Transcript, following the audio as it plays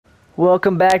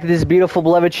Welcome back to this beautiful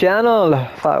beloved channel.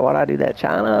 Fuck, why'd I do that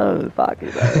channel? Fuck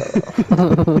it,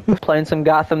 bro. Playing some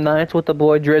Gotham Knights with the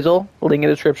boy Drizzle. Link in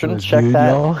the description. Check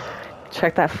that.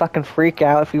 Check that fucking freak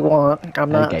out if you want.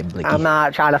 I'm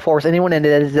not trying to force anyone into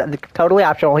it. It's totally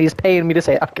optional. He's paying me to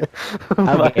say it.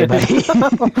 Okay, buddy.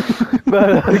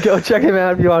 But go check him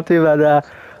out if you want to. But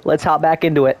let's hop back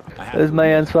into it. This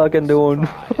man's fucking doing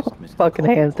fucking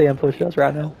handstand push-ups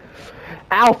right now.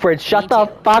 Alfred, shut the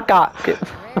fuck up.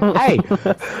 Hey,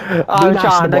 I'm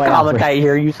trying to commentate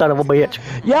here, you son of a bitch.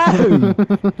 Yo!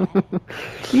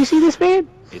 You see this man?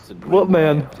 What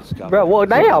man? Bro, what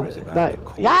damn?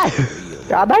 Yeah!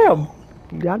 God damn.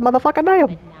 God motherfucking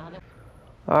damn.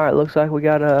 Alright, looks like we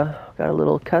got a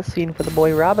little cutscene for the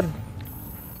boy Robin.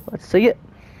 Let's see it.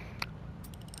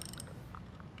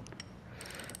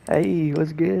 Hey,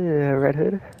 what's good, Red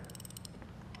Hood?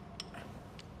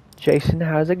 Jason,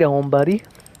 how's it going, buddy?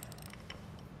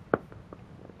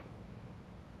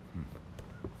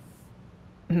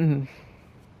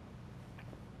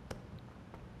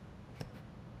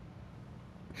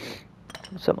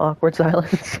 Some awkward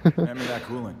silence. Hand me that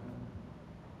coolant.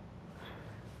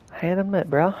 Hand him it,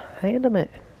 bro. Hand him it.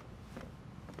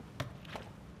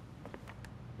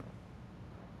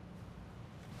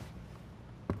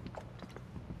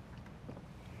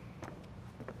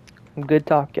 Good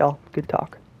talk, y'all. Good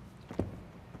talk.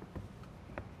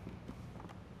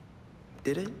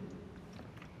 Did it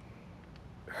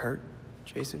hurt,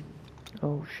 Jason?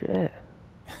 Oh shit.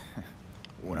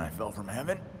 When I fell from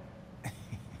heaven?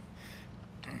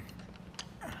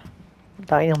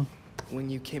 Damn. When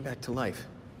you came back to life,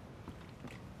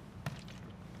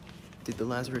 did the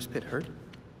Lazarus pit hurt?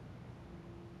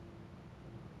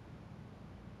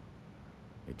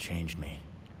 It changed me.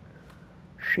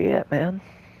 Shit, man.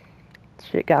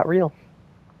 Shit got real.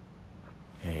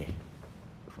 Hey,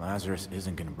 Lazarus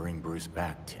isn't gonna bring Bruce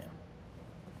back, Tim.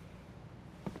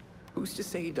 Who's to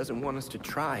say he doesn't want us to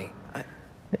try?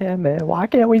 Yeah, man. Why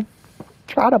can't we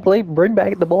try to bring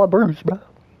back the boy Bruce, bro?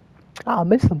 I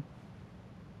miss him.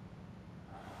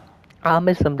 I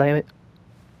miss him, damn it.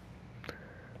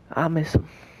 I miss him.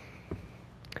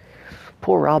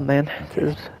 Poor Rob, man.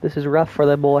 This is rough for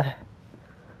that boy.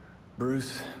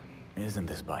 Bruce isn't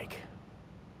this bike.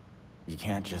 You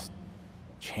can't just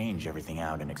change everything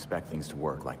out and expect things to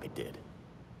work like they did.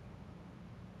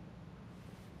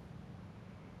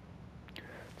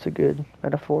 It's a good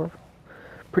metaphor.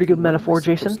 Pretty good metaphor,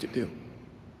 Jason. To do?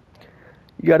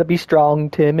 You gotta be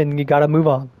strong, Tim, and you gotta move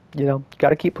on. You know, you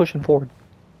gotta keep pushing forward.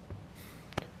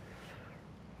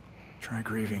 Try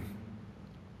grieving.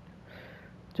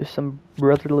 Just some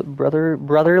brotherly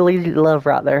love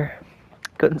right there.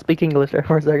 Couldn't speak English there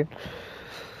for a second.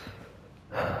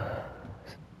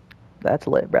 That's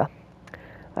lit, bro.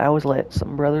 That was lit.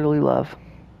 Some brotherly love.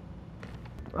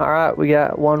 Alright, we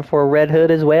got one for Red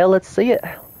Hood as well. Let's see it.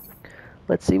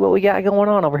 Let's see what we got going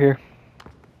on over here.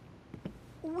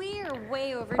 We're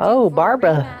way overdue Oh, for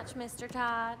Barbara. a rematch, Mr.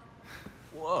 Todd.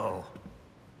 Whoa.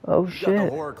 Oh, You got the shit.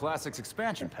 Horror Classics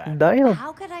expansion pack. Damn.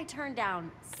 How could I turn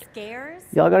down scares?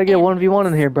 Y'all gotta get a and 1v1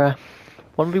 in here, bruh.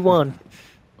 1v1.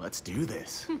 Let's do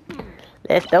this.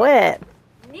 Let's do it.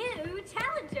 New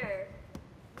challenger.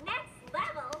 Next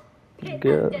level. Pit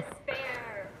Good. of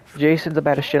despair. Jason's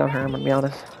about to shit on her, I'm gonna be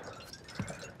honest.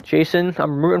 Jason,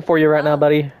 I'm rooting for you right now,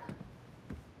 buddy.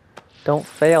 Don't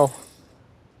fail.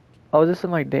 Oh, is this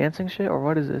some like dancing shit or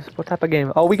what is this? What type of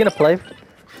game? Oh, we gonna play?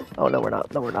 Oh no, we're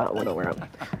not. No, we're not. No, we're not.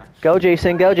 Go,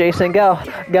 Jason. Go, Jason. Go.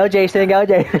 Go, Jason. Go,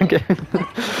 Jason.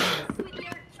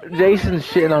 Jason's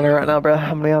shitting on her right now, bro.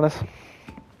 I'm gonna be honest.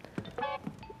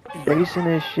 Jason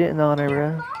is shitting on her,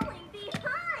 bro. Falling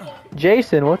behind.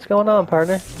 Jason, what's going on,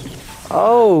 partner?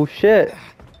 Oh shit.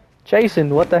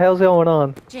 Jason, what the hell's going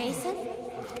on? Jason,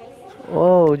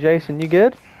 Whoa, Jason, you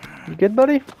good? You good,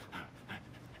 buddy?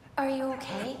 are you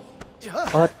okay?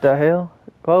 What the hell?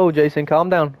 Whoa, Jason, calm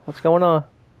down. What's going on?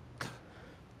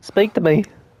 Speak to me.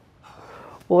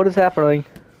 What is happening?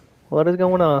 What is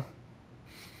going on?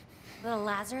 The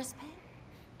Lazarus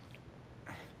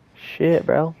pit? Shit,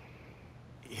 bro.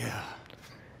 Yeah.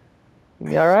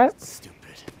 You alright? Stupid.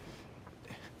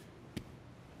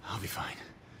 I'll be fine.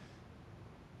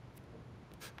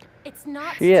 It's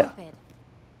not Shit. stupid.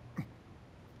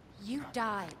 You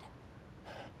died.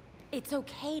 It's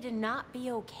okay to not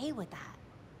be okay with that.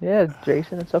 Yeah,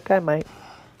 Jason, it's okay, mate.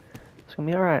 It's gonna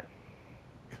be alright.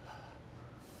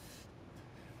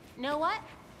 Know what?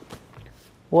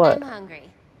 What? I'm hungry.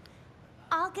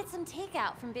 I'll get some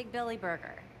takeout from Big Billy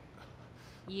Burger.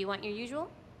 You want your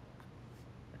usual?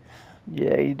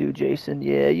 Yeah, you do, Jason.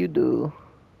 Yeah, you do.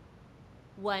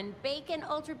 One bacon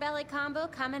ultra belly combo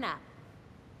coming up.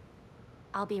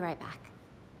 I'll be right back.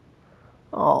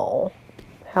 Oh,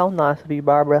 how nice of you,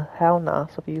 Barbara. How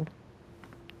nice of you.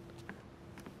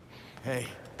 Hey.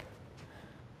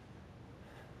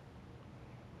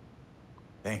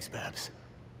 Thanks, Babs.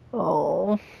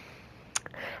 Oh.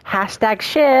 Hashtag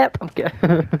ship. I'm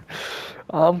kidding.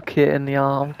 I'm kidding,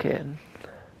 y'all. I'm kidding.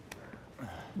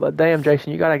 But damn,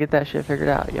 Jason, you gotta get that shit figured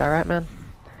out. You alright, man?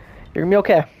 You're gonna be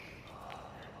okay.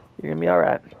 You're gonna be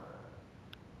alright.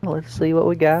 Let's see what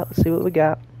we got. Let's see what we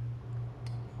got.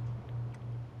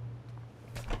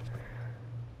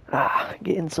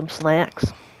 Getting some snacks.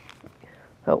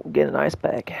 Oh, getting an ice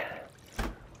pack.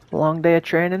 Long day of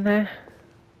training there.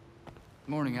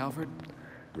 Morning, Alfred.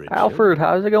 Alfred,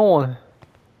 how's it going?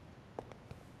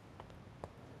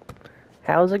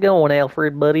 How's it going,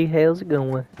 Alfred, buddy? How's it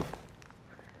going?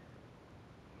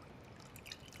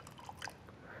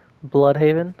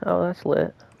 Bloodhaven? Oh, that's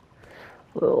lit.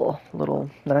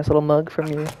 Nice little mug from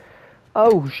you.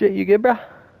 Oh, shit, you good, bruh?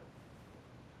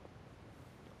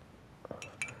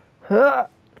 Huh.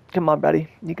 Come on, buddy.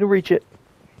 You can reach it.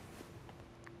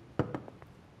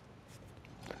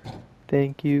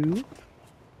 Thank you.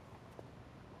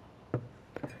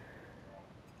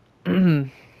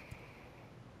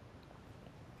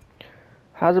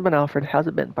 How's it been, Alfred? How's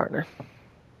it been, partner?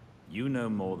 You know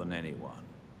more than anyone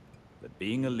that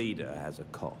being a leader has a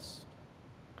cost.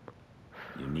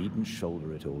 You needn't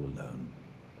shoulder it all alone.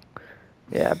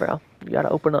 Yeah, bro. You gotta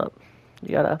open up. You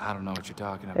gotta I don't know what you're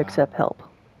talking about. accept help.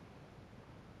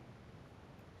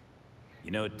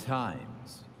 You know, at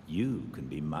times, you can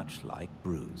be much like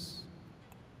Bruce.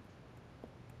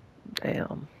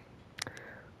 Damn.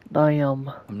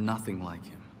 Damn. I'm nothing like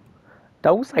him.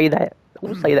 Don't say that.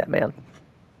 Don't say that, man.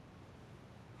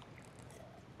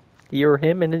 You're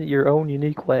him in your own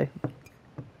unique way.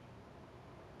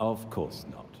 Of course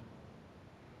not.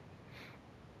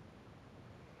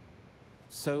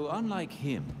 So, unlike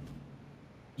him,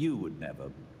 you would never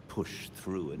push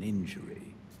through an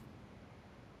injury.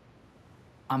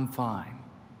 I'm fine.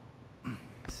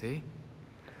 See?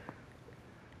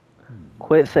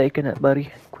 Quit faking it,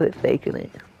 buddy. Quit faking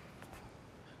it.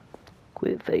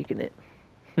 Quit faking it.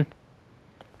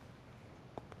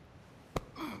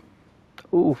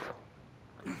 Oof.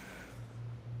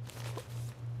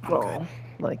 Oh,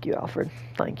 thank you, Alfred.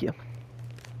 Thank you.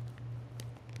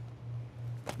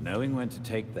 Knowing when to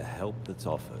take the help that's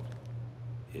offered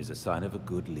is a sign of a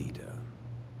good leader.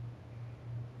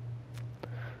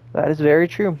 That is very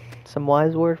true. Some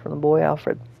wise word from the boy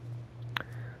Alfred.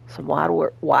 Some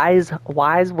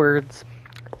wise words.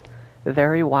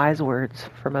 Very wise words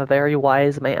from a very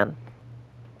wise man.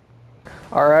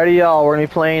 Alrighty, y'all. We're gonna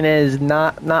be playing as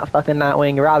not fucking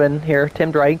Nightwing, Robin here,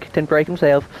 Tim Drake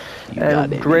himself,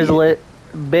 and Drizzle it,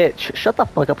 bitch. Shut the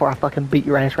fuck up, before I fucking beat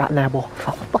your ass right now, boy.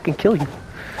 I'll fucking kill you.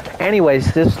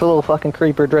 Anyways, this little fucking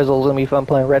creeper Drizzle's gonna be fun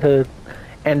playing Red Hood,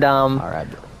 and Alright.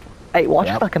 hey, watch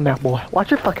your fucking mouth, boy.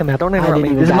 Watch your fucking mouth. Don't interrupt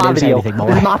me. This is my video. This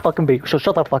is my fucking video. So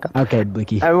shut the fuck up. Okay,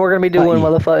 Blicky. And we're gonna be doing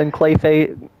motherfucking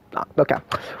Clayface. Okay,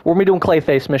 we're gonna be doing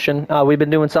Clayface mission. We've been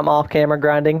doing some off-camera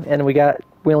grinding, and we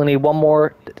only need one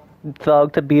more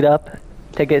thug to beat up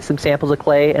to get some samples of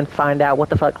Clay and find out what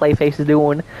the fuck Clayface is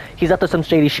doing. He's up to some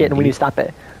shady shit, and we need to stop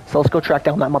it. So let's go track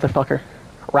down that motherfucker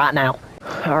right now.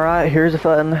 All right, here's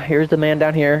the man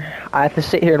down here. I have to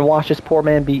sit here and watch this poor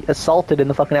man be assaulted in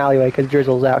the fucking alleyway because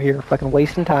Drizzle's out here fucking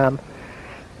wasting time.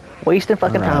 Wasting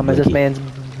fucking time as this man's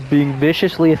being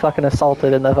viciously fucking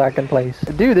assaulted in the fucking place.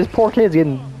 Dude, this poor kid's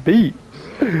getting beat.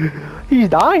 He's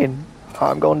dying. Oh,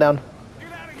 I'm going down.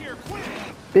 Get out of here, quick!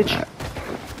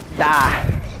 Bitch.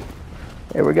 Die.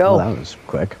 There we go. Well, that was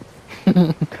quick.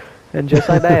 And just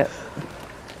like that,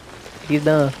 he's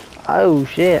done. Oh,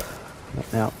 shit.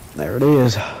 Now, there it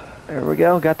is. There we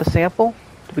go. Got the sample.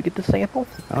 Did we get the sample?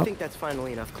 I think that's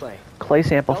finally enough clay. Clay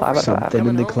sample, 5 out of 5. Something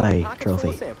in the Coming home, clay pockets full of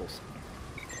trophy. samples.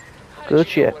 Good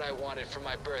shit. What I wanted for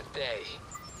my birthday.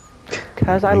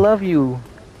 Cause I love you.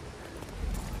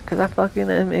 Cause I fucking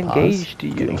am engaged to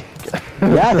you.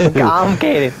 I'm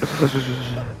kidding.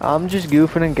 I'm just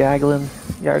goofing and gaggling.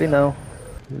 You already know.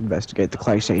 Investigate the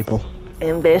clay sample.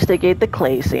 Investigate the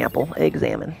clay sample.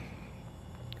 Examine.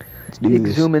 Let's do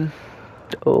this. Exhumin.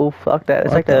 Oh, fuck that. It's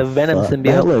What like the Venom fuck?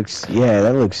 symbiote.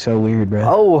 That looks so weird, bro.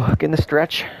 Oh, getting the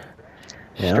stretch.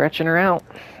 Yeah. Stretching her out.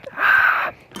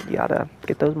 Ah, you gotta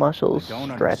get those muscles I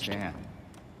don't stretched. understand.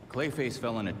 Clayface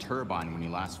fell in a turbine when he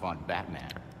last fought Batman.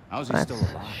 How's he That's still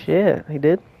alive? shit. He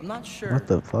did. I'm not sure. What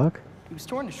the fuck? He was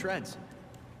torn to shreds.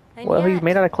 And Well, he's yet,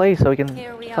 made out of clay, so he can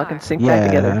here we fucking are. sink back Yeah, I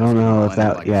together. don't know if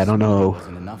that. Yeah, I don't know.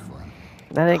 Wasn't enough for him.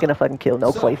 That ain't gonna fucking kill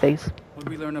no So- Clayface. What'd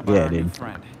we learn about Yeah, our new dude.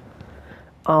 friend?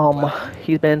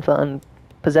 He's been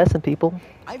possessing people.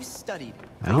 I've studied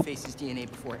Oh. Clayface's DNA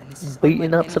before, and this is Beating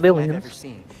unlike up anything civilians. I've ever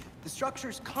seen. The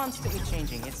structure's constantly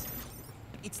changing.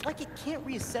 It's like it can't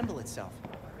reassemble itself.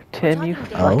 Tim, you talking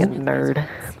fucking daily nerd.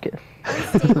 nucleus I'm kidding.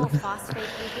 Unstable phosphate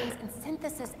groupings and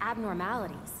synthesis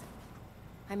abnormalities.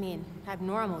 I mean,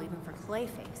 abnormal even for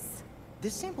Clayface.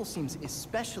 This sample seems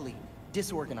especially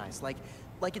disorganized, like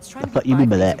it's trying to What get you mean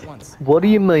five by things that? at once. What do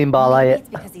you mean by Maybe that? it's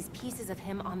because these pieces of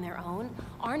him on their own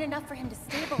aren't enough for him to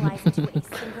stabilize into a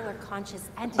singular conscious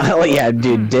entity. Oh yeah,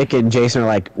 dude. Dick and Jason are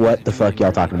like, what the fuck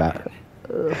y'all talking about?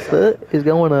 Foot is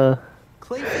going to.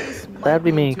 Clayface might That'd be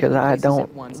in me, two 'cause I places don't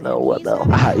at once, know and what he's though.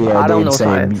 having Yeah, I don't dude, know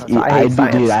same. science. I hate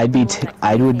science. Dude,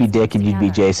 I would be Dick and you'd be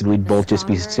Jason. We'd both just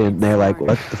be sitting there like,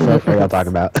 what the fuck are y'all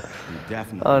talking about? You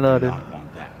definitely Oh, no, do dude. not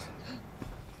want that.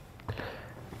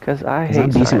 Because I 'Cause I'm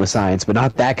hate decent with science. science, but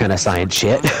not that kind of science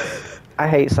shit. I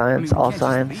hate I mean, science, we all can't just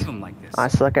science. leave him like this. I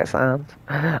suck at science.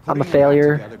 I'm a Putting them back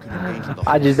failure. together could endanger the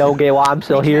I whole just don't get why I'm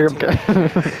still here.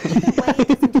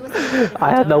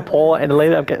 I have no point in the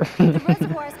lead. I'm kidding. The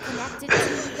reservoir is connected to the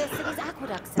city's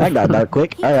aqueduct system. That got dark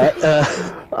quick. All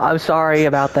right. I'm sorry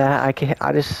about that. I can't.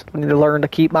 I just need to learn to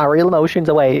keep my real emotions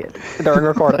away during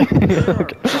recording. There are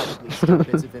probably still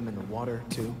bits of him in the water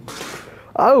too.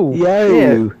 Oh,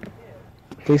 Yo. shit.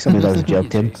 Please somebody doesn't joke,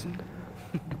 Tim. Jason.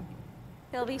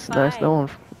 He'll be It's fine. nice knowing.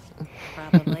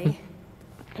 Probably.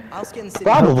 I'll skin the city.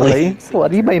 Probably.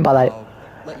 What do you mean by that? I'll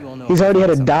let you all know He's if I already had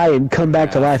to find die and come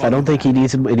back to life. I don't think he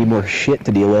needs any more shit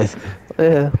to deal with.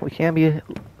 We can't be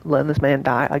letting this man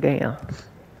die again.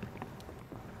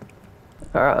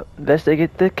 Alright,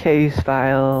 investigate the case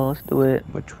file. Let's do it.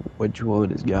 Which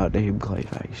one is goddamn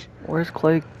Clayface? Where's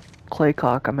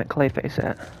Claycock? I meant Clayface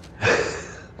at.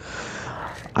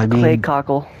 I Clay mean,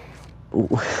 Cockle. ooh.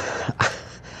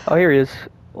 Oh, here he is.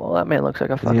 Well, that man looks like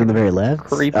a Is he on the fucking very left?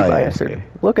 creepy Oh, yeah, bastard. okay.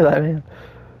 Look at that man.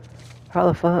 How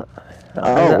the fuck? Is Oh,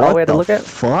 that all what we had to the look at?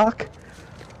 fuck?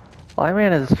 Oh, that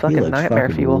man is He fucking looks nightmare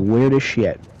fucking fuel. weird as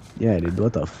shit. Yeah, dude,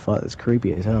 what the fuck? It's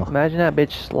creepy as hell. Imagine that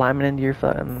bitch slamming into your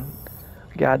fucking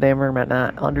goddamn room at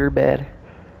night under your bed.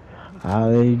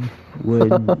 I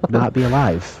would not be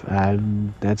alive.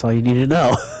 That's all you need to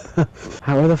know.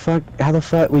 How the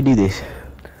fuck we do this?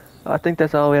 I think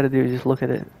that's all we had to do is just look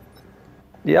at it.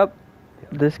 Yep.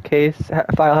 This case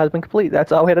file has been complete.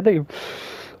 That's all we had to do.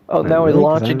 Oh, now is really? 'Cause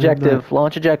launch I didn't objective.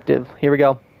 Launch objective. Here we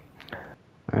go.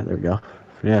 Alright, there we go.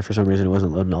 Yeah, for some reason it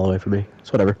wasn't loading all the way for me.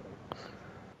 It's whatever.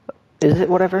 Is it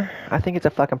whatever? I think it's a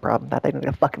fucking problem that they need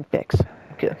to fucking fix.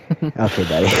 Okay. Okay,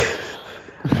 buddy.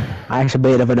 That's a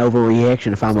bit of an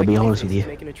overreaction if I'm gonna be honest with Clayface is you.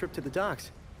 making a trip to the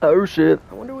docks. Oh shit.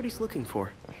 I wonder what he's looking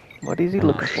for. What is he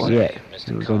looking for? Shit.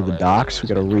 We go to the docks, we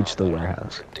gotta reach the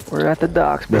warehouse. We're at the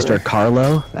docks, brother. Mr.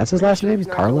 Carlo? That's his last name? He's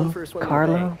not the one Carlo? first one in the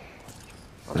Carlo?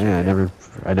 bay. Yeah, I never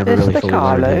Mr. really fully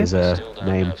learned Carlo. his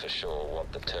name.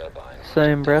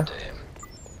 Same, bro. I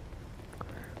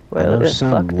Well, know it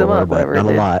some fucked them lore, up, but whatever not it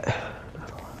a did. lot.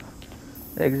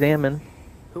 Examine.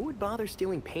 Who would bother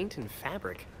stealing paint and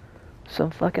fabric?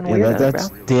 Some fucking Yeah,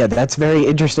 weirdos, bro. that's very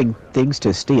interesting things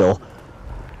to steal.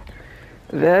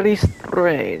 Very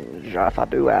strange, if I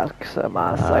do ask so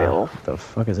myself. What the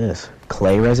fuck is this?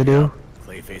 Clay residue?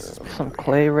 Clayface has been Some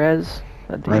clay res.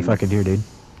 Right fucking here, dude.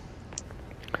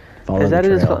 Follow Is the that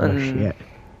his trail. Oh, fucking- shit.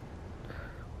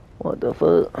 What the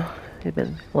fuck? He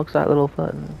been looks like little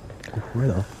fucking Where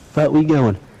the fuck we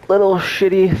going? little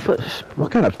shitty foot.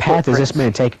 What kind of path is this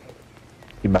man taking,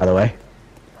 by the way?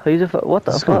 He's a what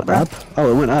the Is this fuck, going bro? up?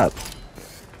 Oh, it went up.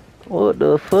 What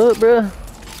the fuck, bro?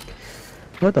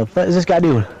 What the fuck is this guy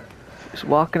doing? Just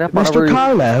walking up on a Mr. roof.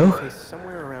 Carlo? He's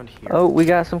somewhere around here. Oh, we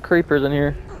got some creepers in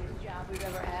here.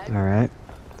 Alright.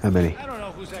 How many?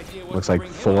 Looks like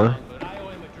 4.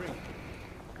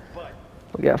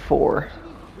 We got 4.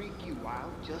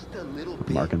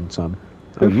 Marking some.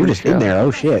 Who Oh, you're just in freaked there.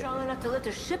 Oh, shit.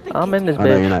 I'm in this Oh, no,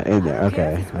 you're bitch. not in there.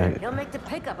 Okay. Alright. He'll make the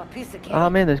pickup a piece of cake.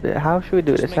 I'm in this bitch. How should we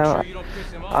do this? How?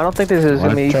 I don't think this is gonna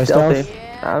Wanna be try stealthy.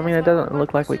 stealth? I mean, it doesn't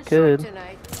look like we could.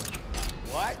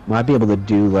 Might be able to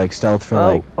do, like, stealth for, Oh,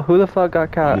 like... who the fuck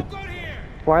got caught?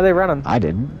 Why are they running? I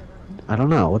didn't. I don't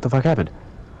know. What the fuck happened?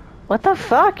 What the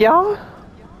fuck, y'all?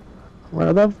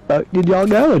 Where the fuck did y'all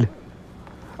going?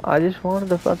 I just wanted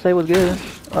to fuck say what's good.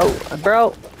 Oh,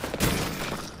 bro.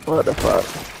 What the fuck?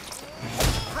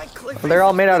 They're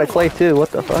all made out of clay too. What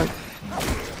the fuck?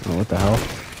 Oh, what the hell?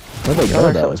 Where'd they go,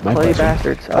 They're though, some is my clay question.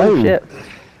 bastards. Oh shit.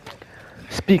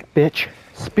 Speak, bitch.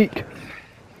 Speak.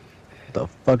 What the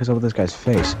fuck is up with this guy's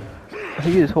face?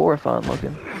 He is horrifying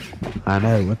looking. I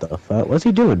know, what the fuck? What's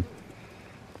he doing?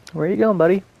 Where you going,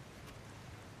 buddy?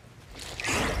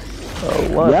 Oh,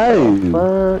 what Yo. the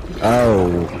fuck? Oh,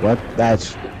 what?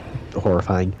 That's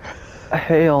horrifying.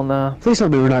 Hell no. Please tell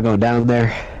me we're not going down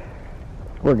there.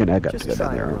 We're gonna have to Just go down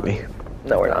try there, our aren't we?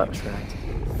 No, we're not. Contract.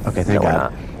 Okay, No, thank we're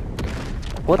God. not.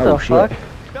 What Oh, the shit. fuck?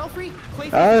 Belfry, Clayface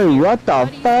Oh, here. what the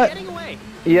Buddy, fuck? getting away.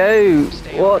 Yo,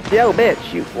 what? Yo,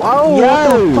 bitch, you. Whoa,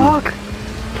 Yo. what the fuck?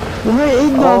 What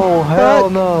in the Oh, hell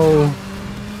fuck? no.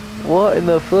 What in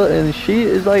the foot? And she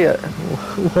is like a.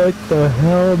 What the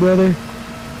hell, brother?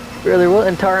 Brother, what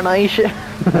in tarnation?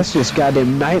 That's just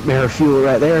goddamn nightmare fuel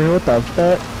right there. What the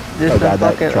fuck? Just Oh some god,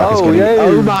 that fucking. truck is Oh, gonna yeah.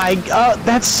 Oh my god,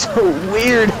 that's so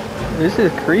weird. This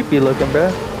is creepy looking, bro.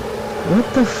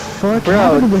 What the fuck Bro.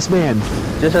 happened to this man?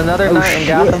 Just another Oh, night in shit.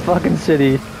 Gotham fucking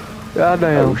City.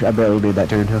 Goddamn. Oh, I barely made that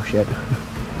turn. Oh shit.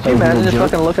 Can you imagine just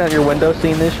fucking looking at your window,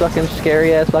 seeing this fucking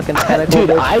scary ass fucking tentacle?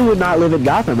 Dude, bitch? I would not live in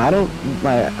Gotham. I don't.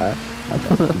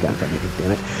 Gotham,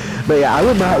 damn it. But yeah, I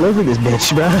would not live in this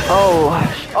bitch, bro. Oh,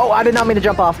 I did not mean to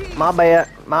jump off. My bad.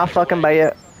 My fucking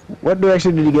bad. What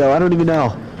direction did he go? I don't even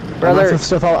know. Brother.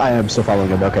 I am still following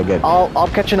him. Okay, good. I'm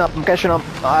catching up. I'm catching up.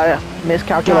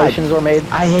 Miscalculations were made.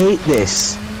 I hate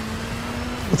this.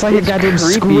 It's like It's a goddamn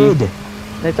creepy. squid.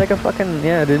 It's like a fucking,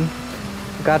 yeah, dude.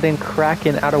 Goddamn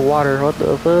kraken out of water. What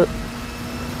the fuck?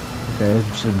 Okay,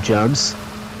 some jumps.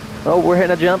 Oh, we're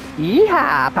hitting a jump.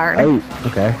 Yeehaw, partner. Oh,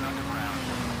 okay.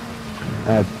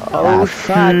 Oh,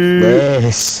 fuck shit.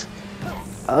 this.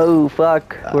 Oh,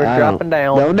 fuck. We're I dropping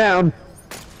down. Going down.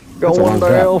 That's a Going long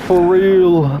down drop. for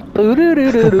real.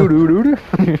 Boo-doo-doo-doo-doo-doo-doo.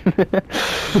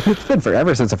 It's been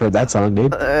forever since I've heard that song,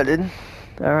 dude. Dude.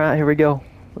 All right, here we go.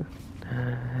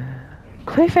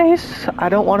 Clayface, I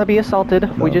don't want to be assaulted.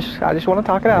 No. I just want to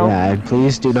talk it out. Yeah,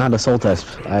 please do not assault us.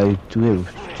 I do.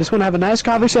 Just want to have a nice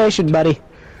conversation, buddy.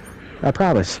 I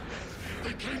promise.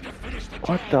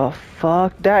 What the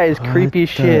fuck? That is What creepy the-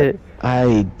 shit.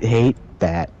 I hate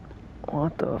that.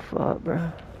 What the fuck,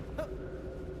 bro?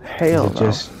 Hell Is it no.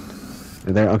 just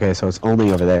there? Okay, so it's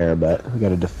only over there, but we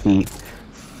gotta defeat.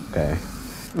 Okay.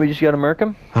 We just gotta murk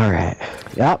him. All right.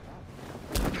 Yep.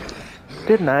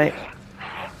 Good night.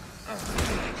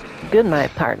 Good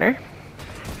night, partner.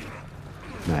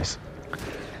 Nice.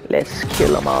 Let's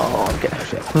kill them all. Okay.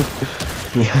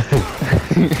 Yeah.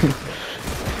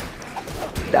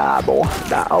 Die, boy.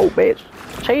 Die. Oh, bitch.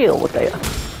 Chill with that.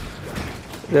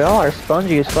 They all are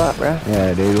spongy as fuck, bro.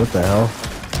 Yeah, dude. What the hell?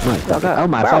 Oh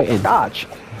my Bro, fighting. dodge.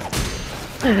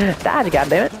 Dodge,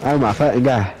 goddammit. Oh my fighting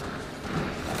guy.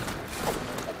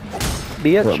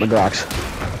 Bitch. Put up my Glocks.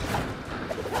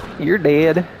 You're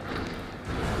dead.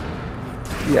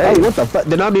 Yeah. Hey, what the fuck?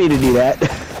 Did not mean to do that.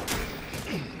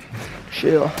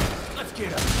 Chill.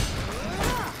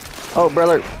 Oh,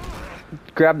 brother.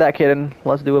 Grab that kid and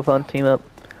let's do a fun team up.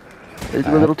 Let's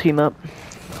do a little team up.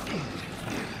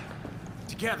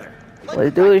 Together.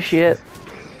 Let's do this shit.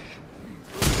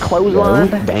 Clothesline.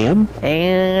 Damn.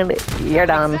 And you're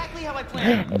done. Exactly how I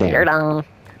planned. Damn. You're done.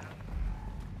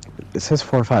 It says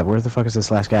 4 or 5. Where the fuck is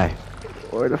this last guy?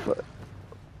 Where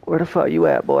the fuck you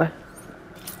at, boy?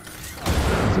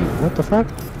 What the fuck?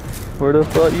 Where the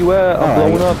fuck you at? I'm Oh,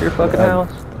 blowing up your fucking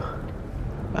house.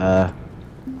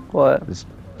 What? Just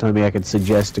telling me I could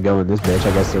suggest to go in this bitch.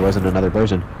 I guess there wasn't another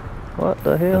person. What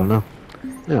the I hell? don't know.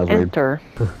 That was weird. Enter.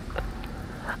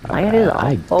 Light it up.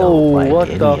 I don't Oh, like what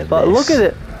any the of fuck? this. Look at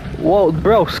it. Whoa,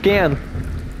 bro, scan.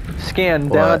 Scan.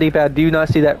 Down What? the D-pad. Do you not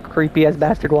see that creepy ass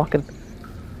bastard walking?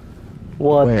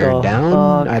 What Where? the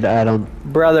Down? fuck? I don't...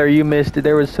 Brother, you missed it.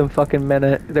 There was some fucking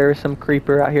menace. There was some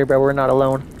creeper out here, bro. We're not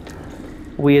alone.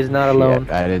 We is not alone.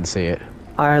 Shit, I didn't see it.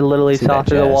 I literally See saw that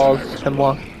through the chest. walls and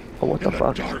walked. Oh, what the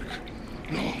fuck?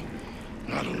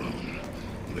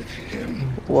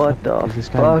 What the Is this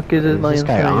guy, fuck is this is this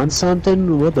guy man on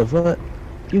something? What the fuck?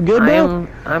 You good, bro?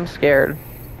 I'm scared.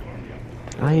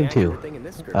 I am too. Everything in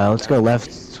this script Let's go left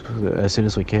as soon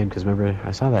as we can, because remember,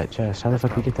 I saw that chest. How the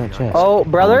fuck we get that chest? Oh, I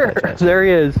brother, want that chest. there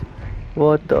he is.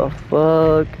 What the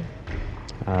fuck?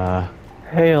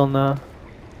 Hell no.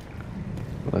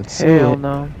 Let's see Hell it.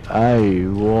 no. I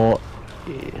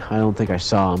don't think I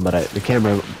saw him, but the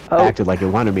camera acted like it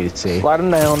wanted me to see. Slide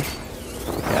him down.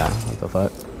 Yeah, what the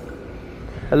fuck?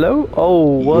 Hello? Oh,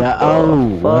 what Yeah, the oh,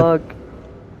 what? fuck?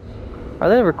 Are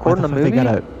they recording a Why the movie? fuck they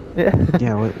got a...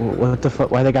 Yeah, what the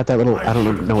fuck? Why they got that little... I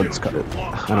don't know what it's called.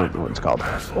 I don't know what it's called.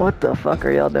 What the fuck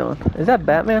are y'all doing? Is that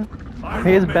Batman?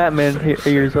 He is Batman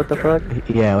ears, what the fuck?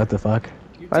 Yeah, what the fuck?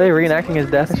 Are they reenacting his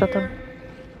death or something?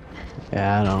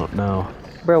 Yeah, I don't know.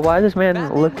 Bro, why does this man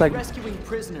Batman look was like rescuing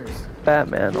prisoners.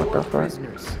 Batman? What You the were fuck?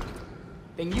 prisoners.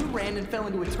 Then you ran and fell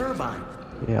into a turbine.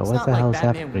 Yeah, It's what not the like hell is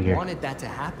Batman happening here? wanted that to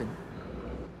happen.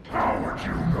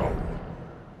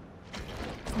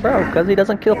 Bro, because he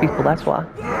doesn't kill people, that's why.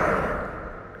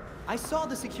 I saw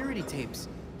the security tapes.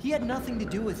 He had nothing to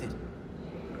do with it.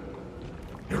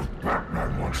 If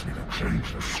Batman wants me to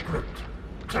change the script,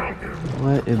 tell him.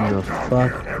 What in the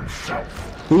fuck?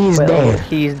 Himself. He's Well, dead.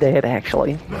 he's dead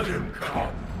actually. Let him come.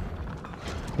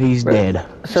 He's dead.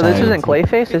 So this Sorry. isn't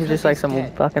Clayface. It's just like some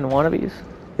fucking wannabes.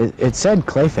 It said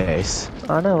Clayface.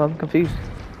 I know. I'm confused.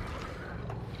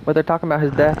 But they're talking about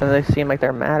his death, and they seem like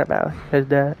they're mad about his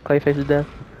death. Clayface's death.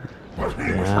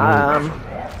 Yeah,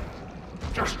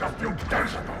 Just a few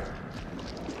days ago.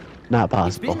 not It's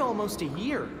possible. been almost a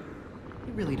year.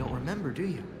 You really don't remember, do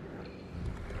you?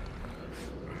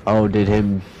 Oh, did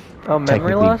him Oh, memory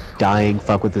technically loss? dying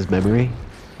fuck with his memory?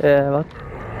 Yeah. What?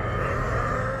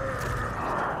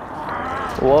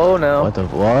 Whoa, no. What the?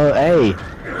 Whoa, hey,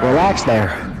 relax there.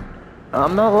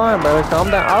 I'm not lying, brother. Calm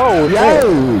down. Oh, shit.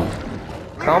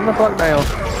 Yo! Calm the fuck down.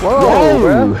 Whoa, Yo!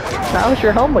 bro. How's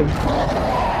your homie?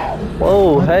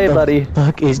 Whoa, hey, What buddy. the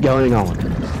fuck is going on?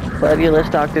 Buddy, let's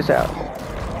talk this out.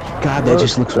 God, that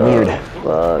just looks weird.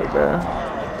 Fuck, bro.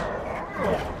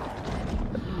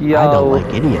 Yo. I don't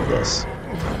like any of this.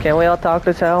 Can we all talk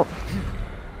this out?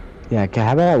 Yeah,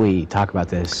 how about we talk about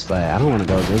this? Like, I don't want to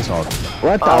go this all.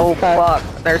 What the Oh, fuck.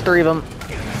 There's 3 of them.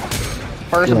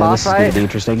 First Yeah, boss this is gonna fight? be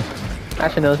interesting.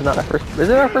 Actually, no, it's not our first. Is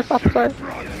it our first boss fight?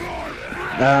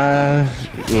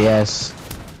 Yes.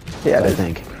 Yeah, it I is.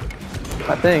 think.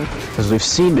 I think. Because we've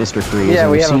seen Mr. Freeze Yeah,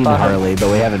 and we we've haven't seen fought him. Harley,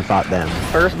 but we haven't fought them.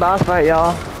 First boss fight,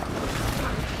 y'all.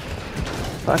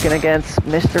 Fucking against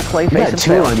Mr. Clayface You got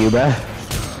 2 himself. on you, bruh.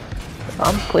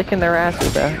 I'm clicking their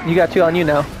asses, bro. You got 2 on you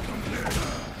now.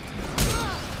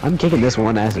 I'm kicking this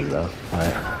one asses, though.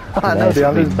 I know, dude.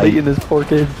 I'm just beating this poor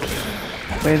kid.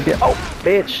 Man's get. Oh,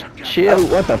 bitch. Chill. Oh,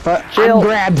 what the fuck? Chill. I'm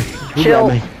grabbed. You Chill.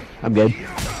 grabbed me. I'm good. You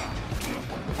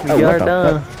Oh, got what her the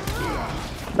done.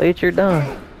 Bitch, you're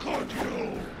done.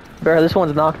 Bro, this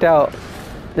one's knocked out.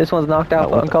 This one's knocked out Oh,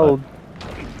 what on the cold.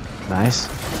 Nice.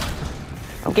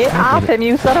 Get off him,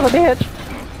 you son of a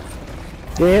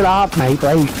bitch! Get off me,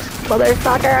 please.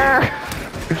 Motherfucker!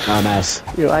 Oh, nice.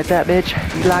 You like that, bitch?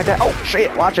 You like that? Oh,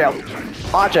 shit! Watch out!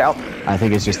 Watch out! I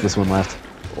think it's just this one left.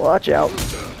 Watch out!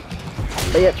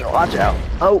 Bitch, watch out!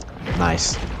 Oh!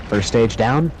 Nice. First stage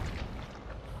down.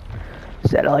 Is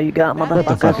that all you got, What the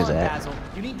motherfucker? fuck is that? Basil,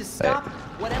 you need to stop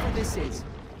whatever this is.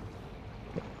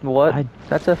 What?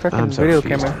 That's a freaking I'm so video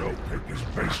confused. camera. Biopic is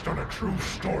based on a true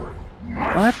story.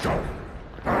 My What? story.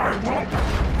 I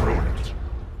won't ruin it.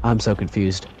 I'm so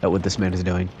confused at what this man is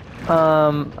doing.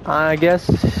 I guess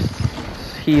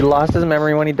he lost his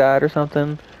memory when he died or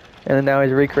something, and then now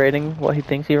he's recreating what he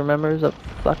thinks he remembers of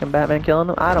fucking Batman killing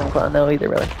him. I don't quite know either,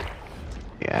 really.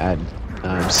 Yeah,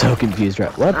 I'm so confused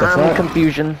right. What the I'm fuck?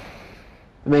 confusion.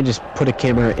 The man just put a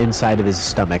camera inside of his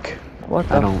stomach. What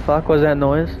I the don't- fuck was that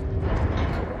noise?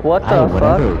 What the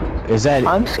Whatever. fuck? Is that?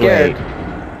 I'm scared. Wait,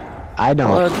 I don't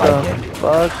What like the it.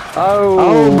 fuck? Oh,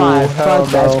 Oh my hell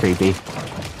fuck, that's no. creepy.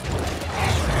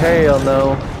 Hell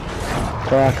no.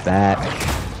 Fuck that.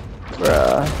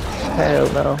 Bruh. Hell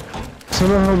no.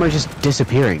 Some of them are just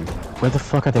disappearing. Where the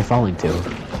fuck are they falling to?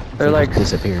 They're They like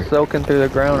just disappear. soaking through the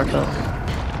ground or something.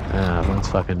 Well, that's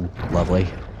fucking lovely.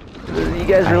 You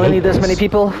guys I really hate need this this. many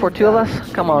people for 2 of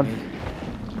us? Come on.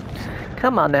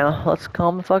 Come on now. Let's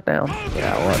calm the fuck down.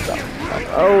 Yeah, what the fuck?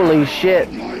 Holy shit.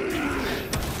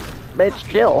 Bitch,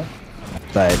 chill.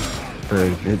 But for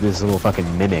this little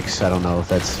fucking mimics, I don't know if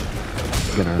that's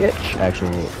gonna Bitch.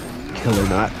 actually kill or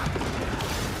not.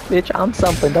 Bitch, I'm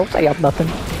something. Don't say I'm nothing.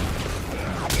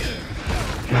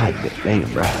 God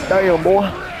damn, bro. Damn, boy.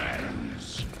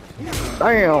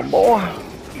 Damn, boy.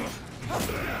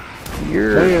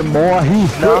 You're Damn, boy,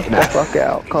 he's knocked the fuck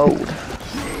out cold.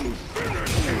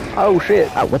 Oh, shit.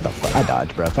 Oh, what the fuck? I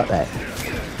dodged, bro. Fuck that.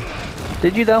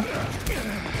 Did you, though?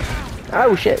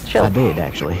 Oh, shit. Chill. I did,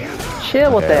 actually.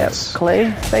 Chill with Okay, that, let's-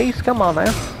 Clayface. Come on, now.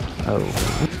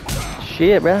 Oh.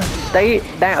 Shit, bro. Stay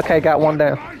down. Okay, got one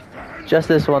down. Just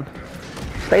this one.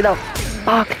 Stay the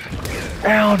fuck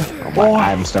down, boy.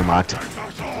 I'm still knocked.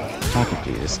 Fucking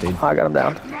Jesus, dude. I got him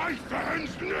down.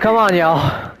 Come on,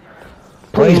 y'all.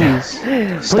 Please.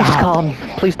 Please Stop. calm.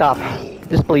 Please stop.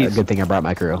 Just please. Good thing I brought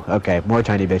my crew. Okay, more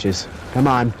tiny bitches. Come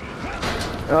on.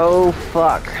 Oh,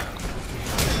 fuck.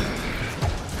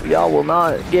 Y'all will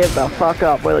not give the fuck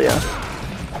up, will ya?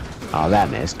 Oh, that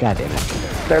missed. God damn it.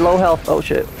 They're low health. Oh,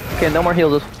 shit. Okay, no more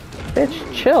heals. Bitch,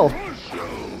 chill.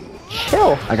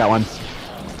 Chill. I got one.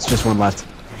 It's just one left.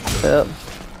 Yep.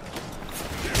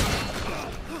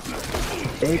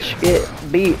 Bitch,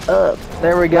 get beat up.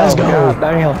 There we go. Let's go. God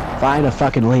damn. Find a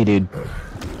fucking lay, dude.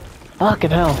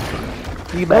 Fucking hell.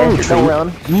 You bastard, don't run.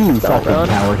 You Don't fucking run.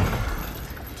 coward.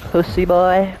 Pussy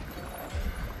boy.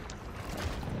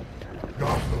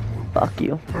 Gotham will Fuck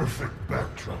you. be perfect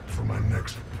backdrop for my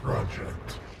next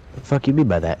project. The fuck you mean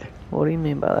by that? What do you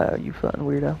mean by that, you fucking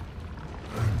weirdo?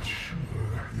 I'm sure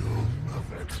you'll love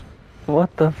it.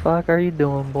 What the fuck are you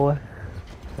doing, boy?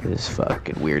 This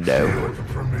fucking weirdo.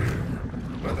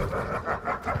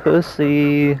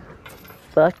 Pussy.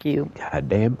 Fuck you.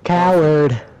 Goddamn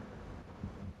coward.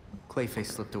 Clayface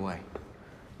slipped away.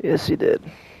 Yes, he did.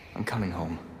 I'm coming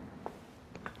home.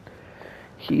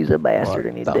 He's a bastard What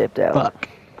and he the dipped out. fuck?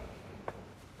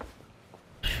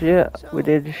 Shit,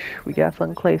 we got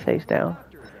fucking Clayface down.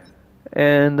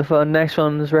 And the next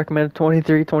one is recommended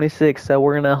 2326, so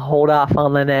we're gonna hold off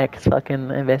on the next fucking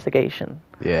investigation.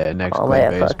 Yeah, next All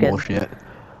that Clayface fucking- bullshit.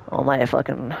 On that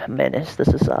fucking menace to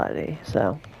society,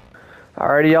 so.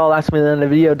 Alrighty, y'all, that's me at the end of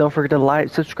the video. Don't forget to like,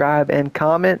 subscribe, and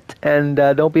comment. And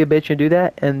don't be a bitch and do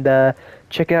that. And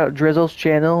check out Drizzle's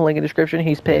channel, link in the description.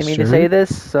 He's paying me to say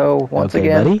this. So, once Okay,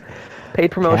 again, buddy.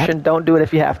 paid promotion. Don't do it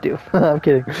if you have to. I'm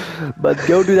kidding. But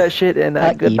go do that shit, and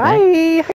Bye, goodbye.